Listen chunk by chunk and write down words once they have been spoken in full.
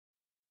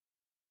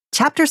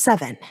Chapter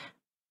 7.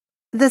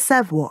 The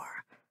Sev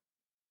War.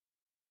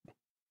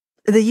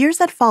 The years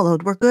that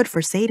followed were good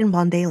for Sade and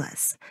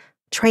Vondales.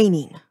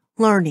 Training,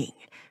 learning,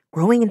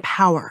 growing in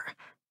power.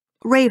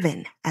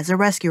 Raven, as a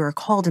rescuer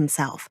called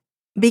himself,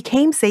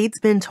 became Sade's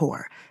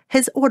mentor,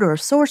 his order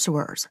of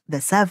sorcerers, the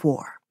Sev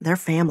War, their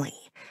family.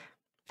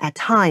 At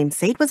times,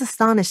 Sade was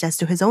astonished as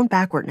to his own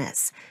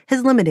backwardness,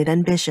 his limited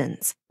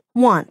ambitions.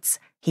 Once,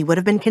 he would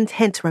have been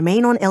content to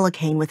remain on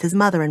Illacane with his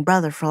mother and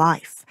brother for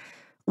life.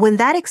 When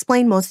that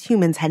explained most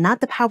humans had not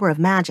the power of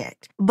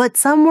magic, but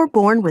some were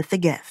born with the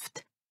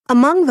gift.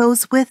 Among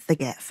those with the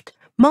gift,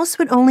 most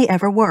would only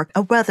ever work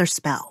a weather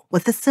spell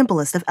with the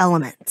simplest of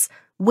elements,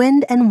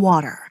 wind and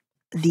water.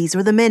 These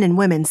were the men and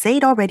women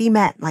Sade already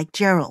met, like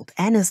Jerrold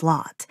and his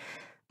lot.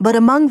 But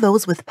among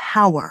those with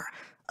power,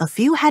 a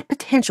few had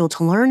potential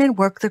to learn and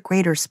work the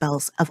greater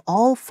spells of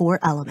all four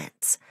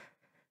elements,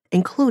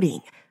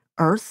 including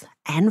earth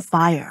and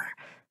fire,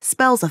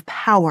 spells of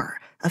power,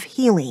 of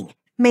healing,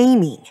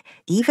 maiming,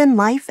 even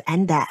life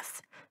and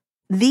death.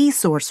 These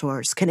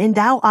sorcerers could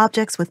endow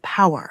objects with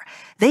power.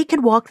 They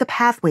could walk the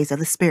pathways of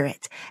the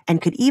spirit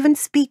and could even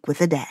speak with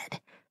the dead.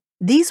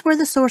 These were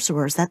the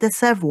sorcerers that the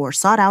Sev War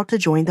sought out to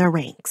join their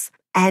ranks,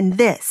 and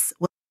this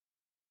was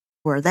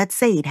where that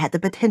Sade had the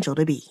potential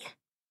to be.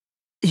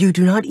 "You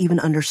do not even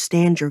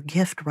understand your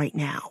gift right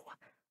now,"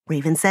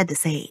 Raven said to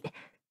Sade.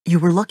 "You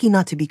were lucky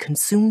not to be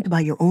consumed by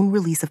your own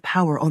release of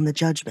power on the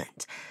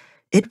judgment.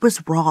 It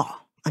was raw,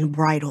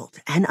 unbridled,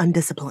 and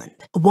undisciplined,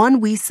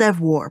 one we Sev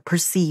War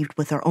perceived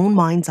with our own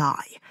mind's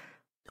eye.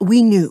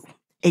 We knew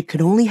it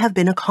could only have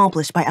been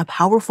accomplished by a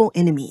powerful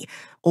enemy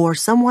or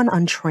someone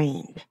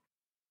untrained."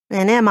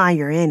 "And am I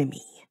your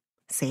enemy?"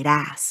 Sade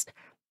asked.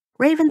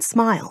 Raven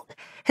smiled,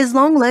 his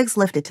long legs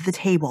lifted to the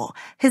table,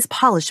 his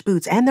polished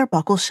boots and their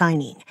buckles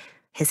shining.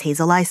 His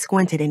hazel eyes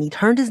squinted and he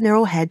turned his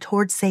narrow head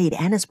towards Sade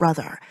and his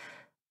brother.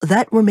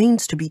 "That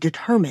remains to be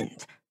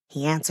determined,"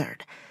 he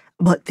answered.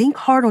 "But think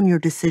hard on your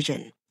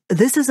decision.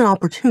 This is an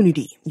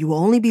opportunity you will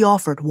only be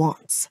offered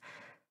once."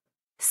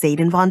 Sade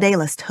and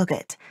Vondales took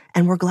it,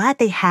 and were glad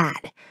they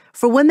had,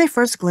 for when they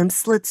first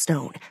glimpsed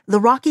Slitstone,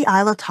 the rocky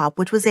isle atop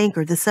which was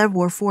anchored the Sev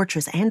War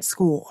fortress and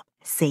school,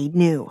 Sade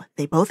knew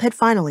they both had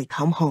finally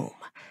come home.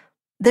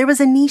 There was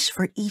a niche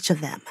for each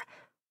of them.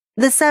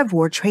 The Sev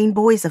War trained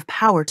boys of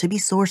power to be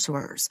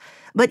sorcerers,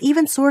 but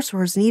even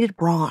sorcerers needed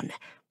brawn.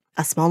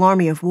 A small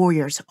army of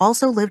warriors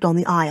also lived on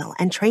the isle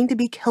and trained to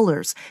be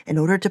killers in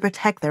order to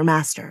protect their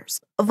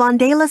masters.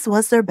 Vondales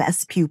was their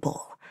best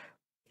pupil.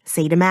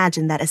 Sade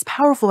imagined that as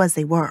powerful as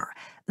they were,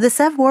 the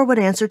Sev War would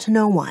answer to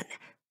no one.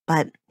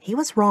 But he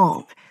was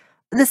wrong.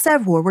 The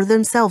Sev War were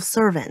themselves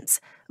servants,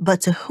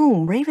 but to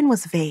whom Raven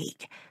was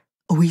vague.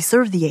 "We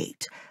serve the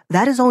Eight.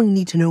 That is all you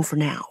need to know for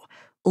now.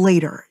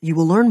 Later, you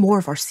will learn more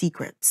of our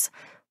secrets."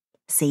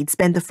 Sade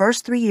spent the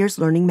first 3 years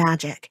learning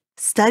magic,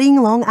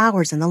 studying long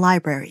hours in the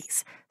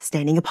libraries,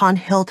 standing upon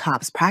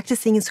hilltops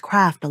practicing his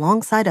craft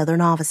alongside other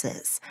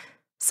novices.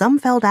 Some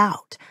felled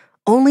out.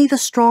 Only the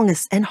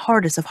strongest and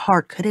hardest of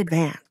heart could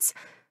advance.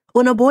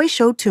 When a boy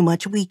showed too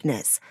much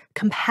weakness,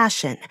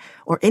 compassion,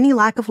 or any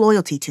lack of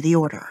loyalty to the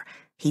order,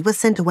 he was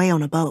sent away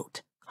on a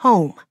boat,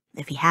 home,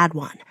 if he had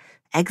one,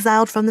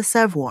 exiled from the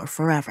Sev War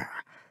forever.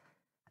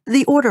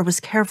 The order was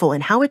careful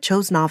in how it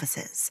chose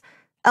novices.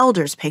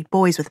 Elders picked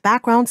boys with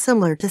backgrounds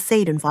similar to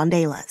Sade and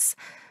Vondales.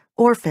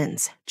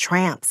 Orphans,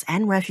 tramps,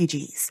 and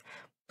refugees.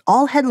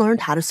 All had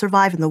learned how to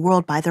survive in the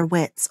world by their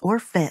wits or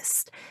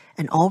fists,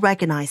 and all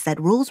recognized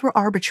that rules were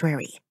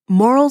arbitrary,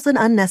 morals an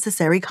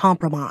unnecessary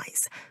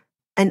compromise,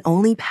 and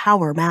only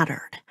power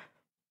mattered.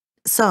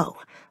 So,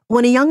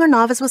 when a younger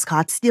novice was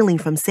caught stealing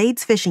from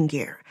Sade's fishing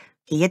gear,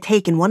 he had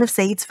taken one of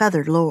Sade's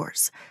feathered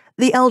lures.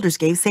 The elders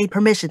gave Sade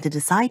permission to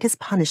decide his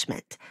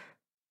punishment.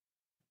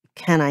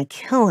 "Can I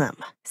kill him?"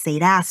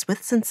 Sade asked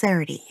with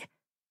sincerity.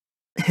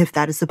 "If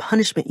that is the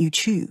punishment you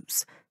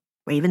choose,"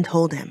 Raven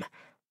told him.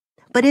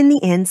 But in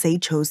the end,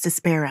 Sade chose to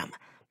spare him,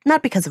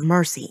 not because of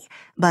mercy,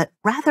 but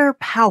rather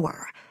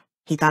power.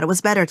 He thought it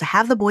was better to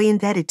have the boy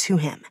indebted to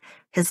him.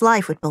 His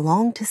life would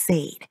belong to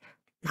Sade.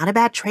 Not a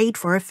bad trade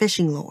for a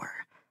fishing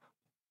lure.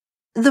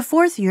 The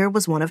 4th year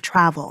was one of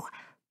travel.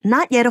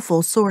 Not yet a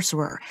full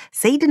sorcerer,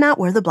 Sade did not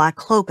wear the black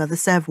cloak of the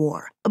Sev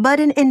War, but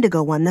an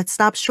indigo one that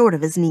stopped short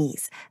of his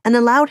knees and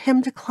allowed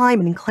him to climb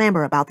and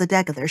clamber about the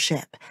deck of their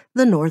ship,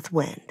 the North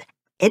Wind.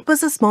 It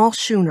was a small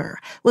schooner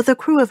with a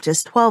crew of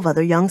just 12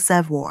 other young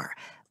Sev War,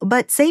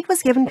 but Sade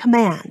was given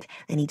command,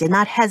 and he did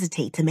not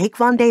hesitate to make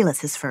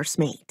Vondales his first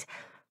mate.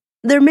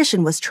 Their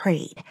mission was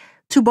trade,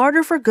 to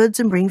barter for goods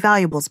and bring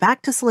valuables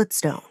back to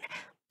Slitstone,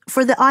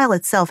 for the isle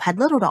itself had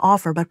little to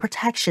offer but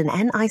protection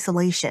and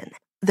isolation.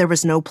 There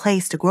was no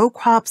place to grow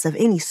crops of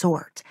any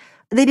sort.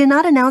 They did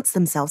not announce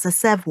themselves as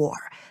Sev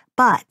War,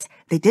 but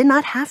they did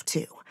not have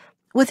to.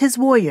 With his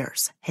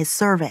warriors, his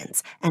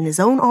servants, and his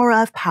own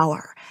aura of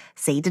power,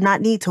 Sade did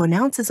not need to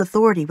announce his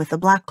authority with the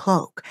black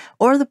cloak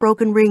or the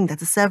broken ring that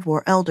the Sev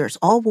War elders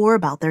all wore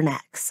about their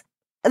necks.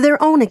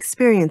 Their own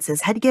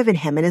experiences had given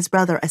him and his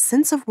brother a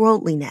sense of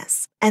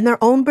worldliness, and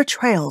their own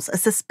betrayals a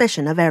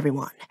suspicion of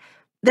everyone.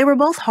 They were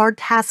both hard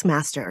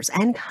taskmasters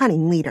and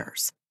cunning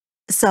leaders.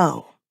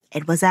 So,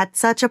 it was at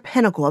such a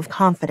pinnacle of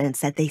confidence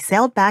that they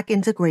sailed back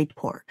into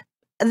Greatport.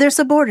 Their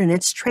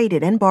subordinates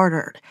traded and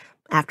bartered.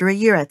 After a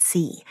year at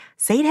sea,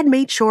 Sade had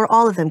made sure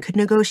all of them could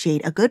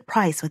negotiate a good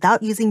price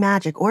without using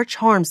magic or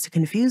charms to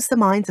confuse the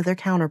minds of their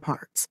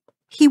counterparts.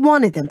 He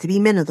wanted them to be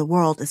men of the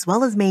world as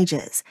well as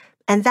mages,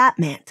 and that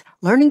meant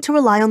learning to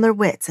rely on their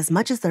wits as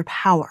much as their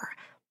power.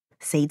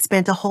 Sade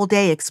spent a whole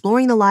day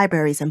exploring the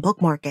libraries and book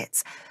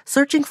markets,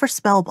 searching for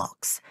spell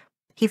books.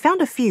 He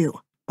found a few,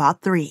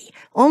 bought 3,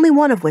 only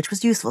one of which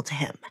was useful to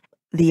him.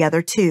 The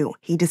other 2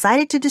 he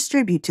decided to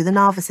distribute to the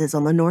novices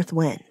on the North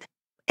Wind.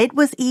 It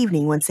was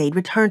evening when Sade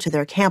returned to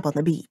their camp on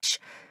the beach.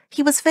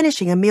 He was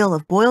finishing a meal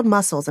of boiled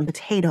mussels and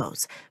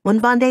potatoes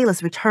when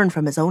Vondales returned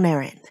from his own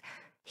errand.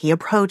 He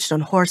approached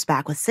on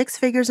horseback with 6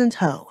 figures in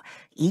tow,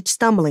 each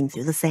stumbling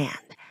through the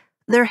sand,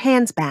 their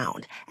hands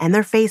bound and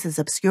their faces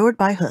obscured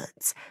by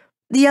hoods.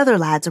 The other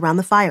lads around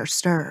the fire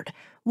stirred,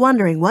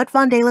 wondering what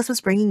Vondales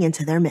was bringing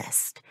into their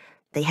midst.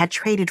 They had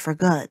traded for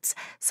goods,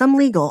 some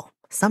legal,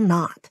 some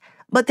not,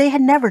 but they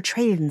had never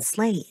traded in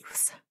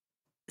slaves.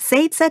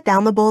 Sade set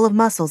down the bowl of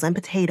mussels and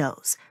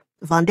potatoes.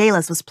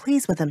 Vondales was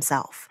pleased with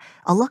himself.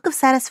 A look of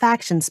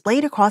satisfaction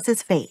splayed across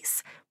his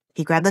face.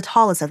 He grabbed the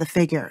tallest of the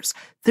figures,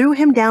 threw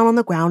him down on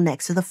the ground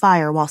next to the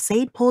fire while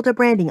Sade pulled a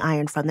branding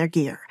iron from their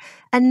gear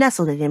and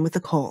nestled it in with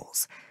the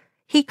coals.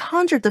 He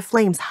conjured the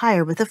flames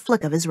higher with a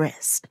flick of his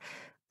wrist.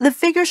 The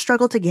figure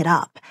struggled to get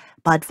up,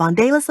 but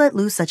Vondales let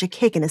loose such a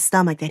kick in his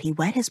stomach that he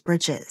wet his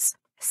breeches.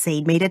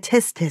 Sade made a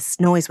tis-tis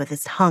noise with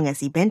his tongue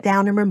as he bent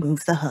down and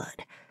removed the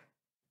hood.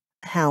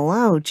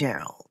 "Hello,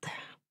 Jerrold."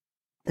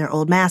 Their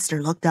old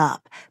master looked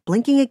up,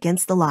 blinking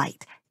against the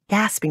light,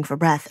 gasping for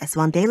breath as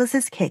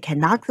Vondales' kick had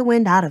knocked the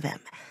wind out of him.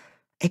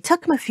 It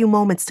took him a few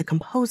moments to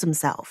compose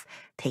himself,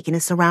 take in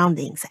his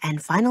surroundings,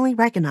 and finally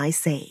recognize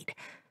Sade.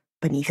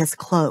 Beneath his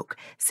cloak,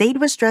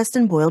 Sade was dressed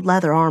in boiled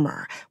leather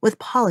armor, with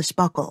polished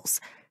buckles,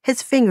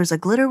 his fingers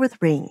aglitter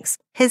with rings,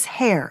 his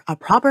hair a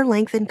proper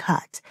length and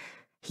cut.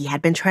 He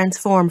had been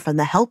transformed from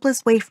the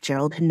helpless waif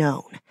Jerrold had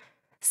known.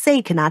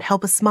 Sade could not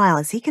help a smile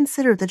as he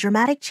considered the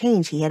dramatic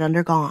change he had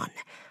undergone.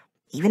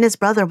 Even his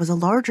brother was a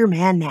larger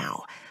man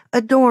now,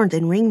 adorned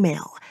in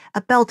ringmail,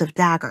 a belt of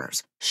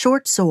daggers,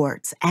 short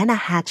swords, and a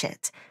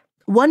hatchet.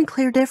 One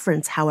clear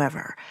difference,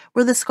 however,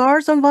 were the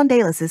scars on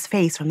Vondales'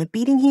 face from the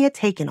beating he had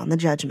taken on the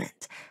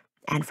judgment.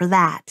 And for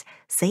that,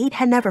 Sade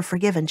had never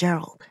forgiven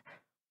Jerrold.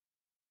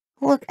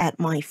 "Look at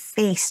my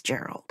face,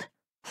 Jerrold.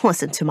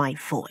 Listen to my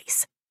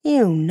voice.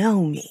 You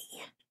know me."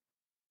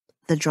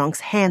 The drunk's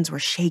hands were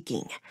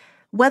shaking.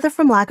 Whether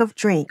from lack of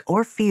drink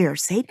or fear,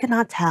 Sade could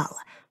not tell.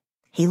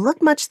 He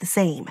looked much the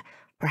same.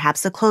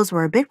 Perhaps the clothes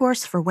were a bit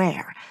worse for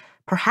wear.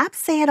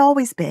 Perhaps they had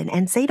always been,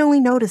 and Sade only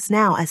noticed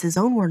now as his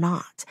own were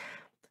not.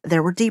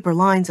 There were deeper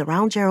lines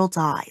around Jerrold's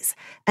eyes,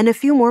 and a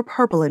few more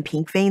purple and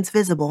pink veins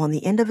visible on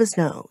the end of his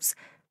nose.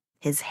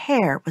 His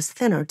hair was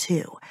thinner,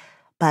 too,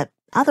 but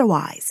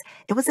otherwise,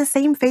 it was the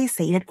same face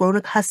Sade had grown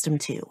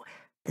accustomed to,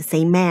 the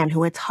same man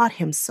who had taught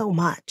him so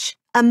much,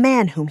 a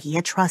man whom he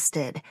had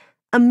trusted,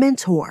 a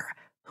mentor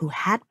who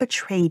had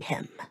betrayed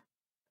him.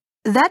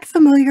 That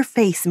familiar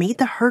face made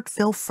the hurt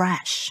feel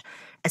fresh,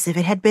 as if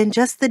it had been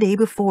just the day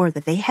before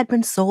that they had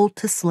been sold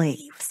to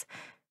slaves.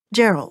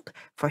 Jerrold,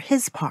 for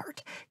his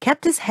part,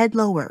 kept his head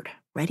lowered,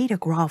 ready to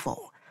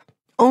grovel.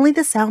 Only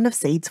the sound of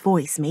Sade's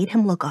voice made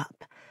him look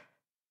up.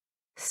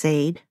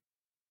 "Sade,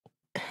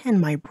 and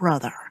my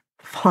brother,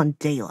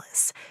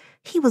 Vondales.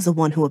 He was the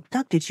one who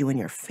abducted you and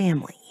your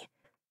family."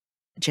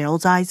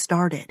 Jerrold's eyes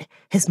started,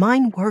 his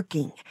mind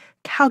working,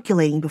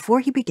 calculating before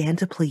he began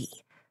to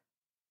plead.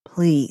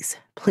 "Please,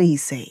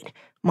 please, Sade.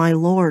 My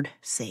lord,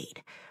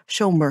 Sade.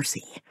 Show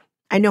mercy.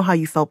 I know how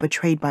you felt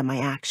betrayed by my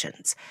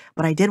actions,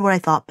 but I did what I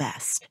thought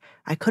best.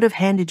 I could have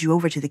handed you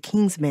over to the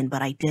king's men,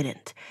 but I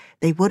didn't.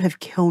 They would have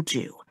killed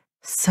you.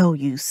 So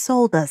you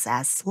sold us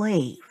as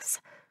slaves.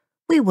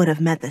 We would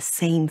have met the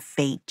same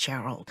fate,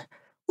 Jerrold.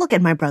 Look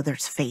at my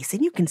brother's face,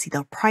 and you can see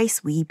the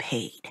price we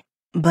paid.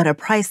 But a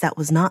price that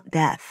was not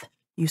death.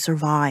 You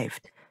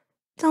survived.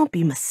 Don't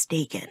be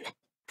mistaken.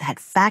 That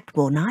fact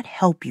will not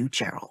help you,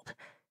 Jerrold,"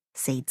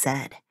 Sade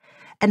said,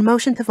 and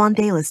motioned to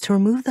Vondales to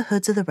remove the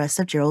hoods of the rest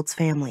of Jerrold's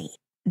family.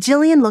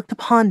 Jillian looked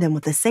upon them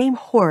with the same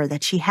horror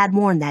that she had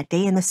worn that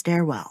day in the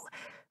stairwell.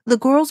 The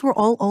girls were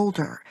all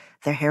older,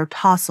 their hair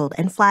tousled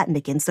and flattened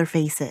against their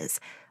faces,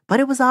 but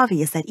it was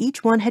obvious that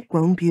each one had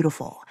grown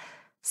beautiful.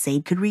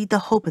 Sade could read the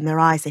hope in their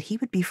eyes that he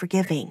would be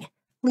forgiving,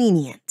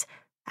 lenient.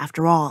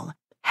 After all,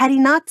 had he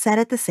not sat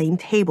at the same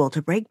table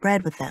to break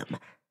bread with them?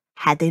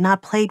 Had they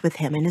not played with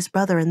him and his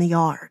brother in the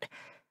yard?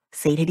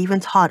 Sade had even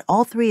taught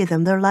all 3 of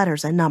them their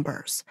letters and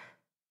numbers.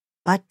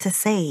 But to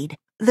Sade,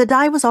 the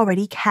die was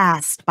already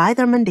cast by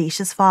their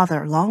mendacious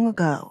father long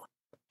ago.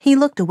 He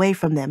looked away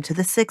from them to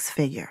the 6th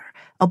figure,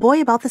 a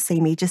boy about the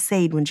same age as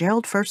Sade when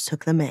Jerrold first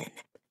took them in.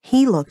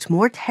 He looked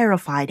more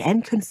terrified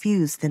and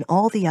confused than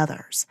all the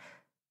others.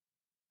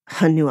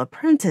 "A new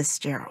apprentice,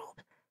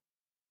 Jerrold?"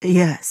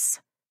 "Yes."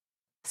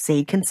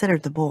 Sade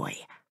considered the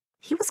boy.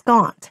 He was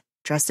gaunt,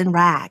 dressed in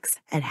rags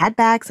and had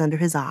bags under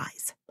his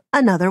eyes.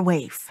 Another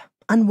waif,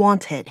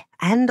 unwanted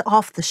and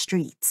off the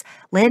streets,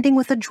 landing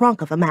with a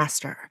drunk of a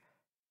master.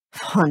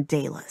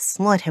 Vondales,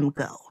 let him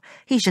go.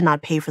 He should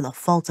not pay for the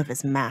faults of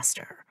his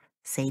master,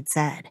 Sade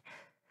said.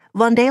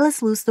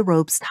 Vondales loosed the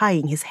ropes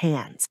tying his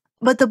hands,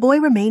 but the boy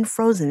remained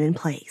frozen in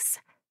place.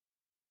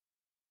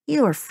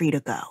 You are free to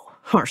go,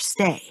 or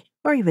stay,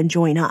 or even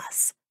join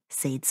us,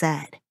 Sade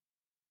said.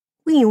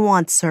 We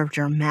once served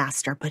your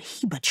master, but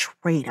he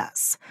betrayed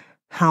us.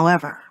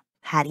 However,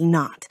 had he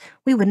not,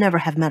 we would never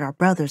have met our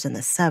brothers in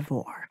the Sev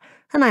War,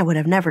 and I would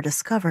have never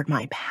discovered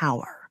my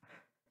power.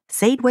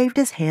 Sade waved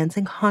his hands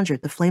and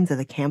conjured the flames of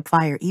the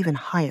campfire even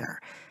higher.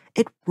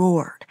 It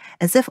roared,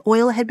 as if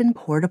oil had been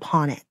poured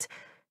upon it.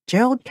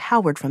 Jerrold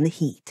cowered from the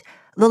heat.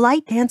 The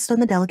light danced on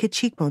the delicate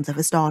cheekbones of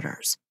his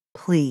daughters.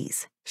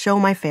 Please, show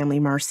my family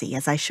mercy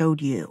as I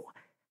showed you,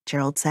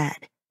 Jerrold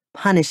said.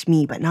 Punish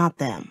me, but not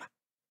them.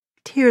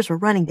 Tears were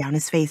running down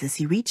his face as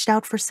he reached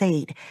out for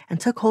Sade and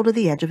took hold of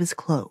the edge of his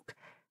cloak.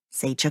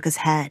 Sade shook his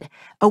head,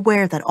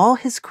 aware that all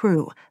his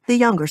crew, the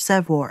younger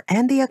Sevor,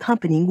 and the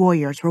accompanying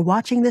warriors were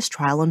watching this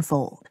trial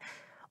unfold.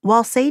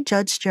 While Sade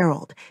judged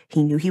Jerrold,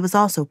 he knew he was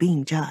also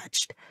being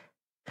judged.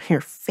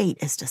 Your fate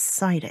is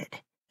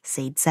decided,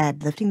 Sade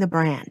said, lifting the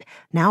brand,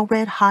 now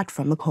red-hot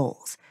from the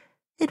coals.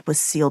 It was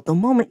sealed the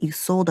moment you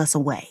sold us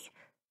away.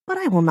 But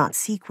I will not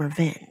seek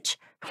revenge.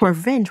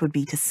 Revenge would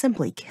be to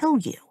simply kill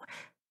you.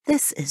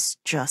 This is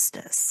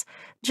justice.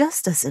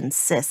 Justice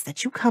insists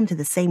that you come to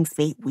the same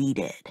fate we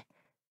did.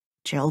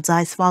 Jerrold's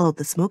eyes followed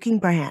the smoking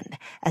brand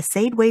as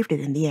Sade waved it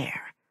in the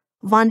air.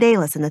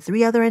 Vondales and the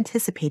three other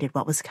anticipated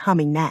what was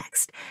coming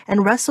next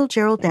and wrestled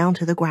Jerrold down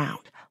to the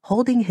ground,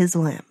 holding his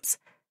limbs.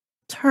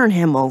 Turn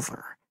him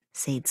over,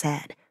 Sade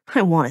said.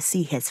 I want to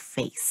see his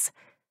face.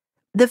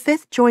 The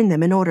fifth joined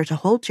them in order to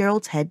hold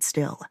Jerrold's head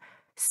still.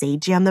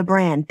 Sade jammed the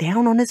brand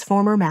down on his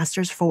former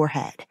master's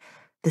forehead.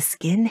 The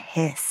skin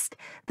hissed.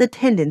 The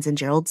tendons in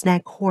Jerrold's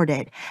neck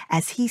corded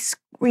as he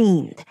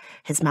screamed,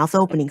 his mouth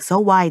opening so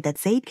wide that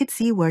Sade could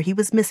see where he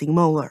was missing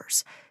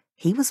molars.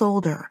 He was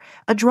older,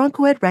 a drunk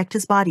who had wrecked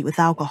his body with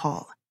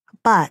alcohol.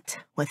 But,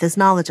 with his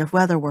knowledge of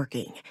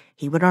weatherworking,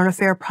 he would earn a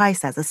fair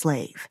price as a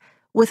slave.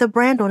 With a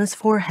brand on his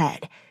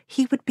forehead,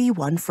 he would be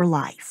one for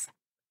life.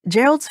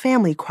 Jerrold's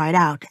family cried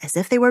out as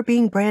if they were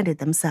being branded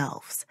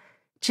themselves.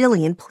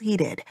 Jillian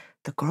pleaded.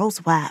 The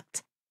girls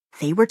wept.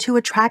 They were too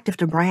attractive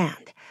to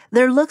brand.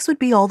 Their looks would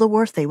be all the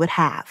worth they would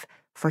have,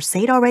 for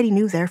Sade already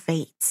knew their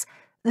fates.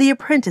 The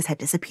apprentice had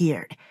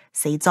disappeared.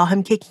 Sade saw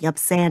him kicking up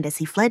sand as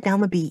he fled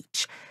down the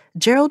beach.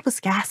 Jerrold was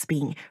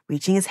gasping,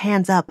 reaching his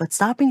hands up but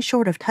stopping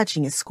short of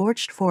touching his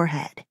scorched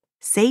forehead.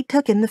 Sade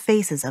took in the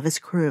faces of his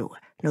crew,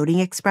 noting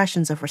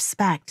expressions of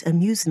respect,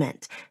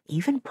 amusement,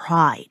 even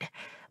pride.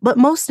 But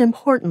most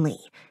importantly,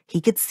 he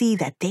could see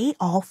that they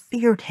all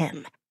feared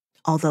him.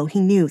 Although he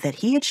knew that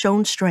he had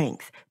shown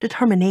strength,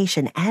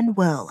 determination, and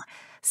will,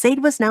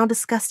 Sade was now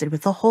disgusted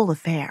with the whole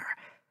affair.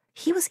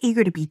 He was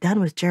eager to be done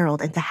with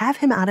Jerrold and to have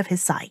him out of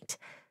his sight.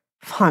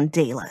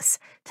 Vondales,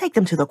 take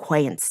them to the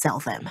quay and sell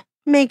them.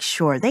 Make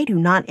sure they do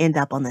not end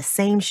up on the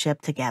same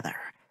ship together.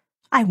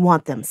 I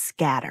want them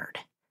scattered.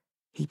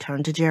 He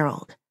turned to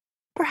Jerrold.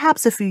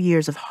 Perhaps a few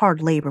years of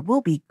hard labor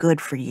will be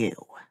good for you.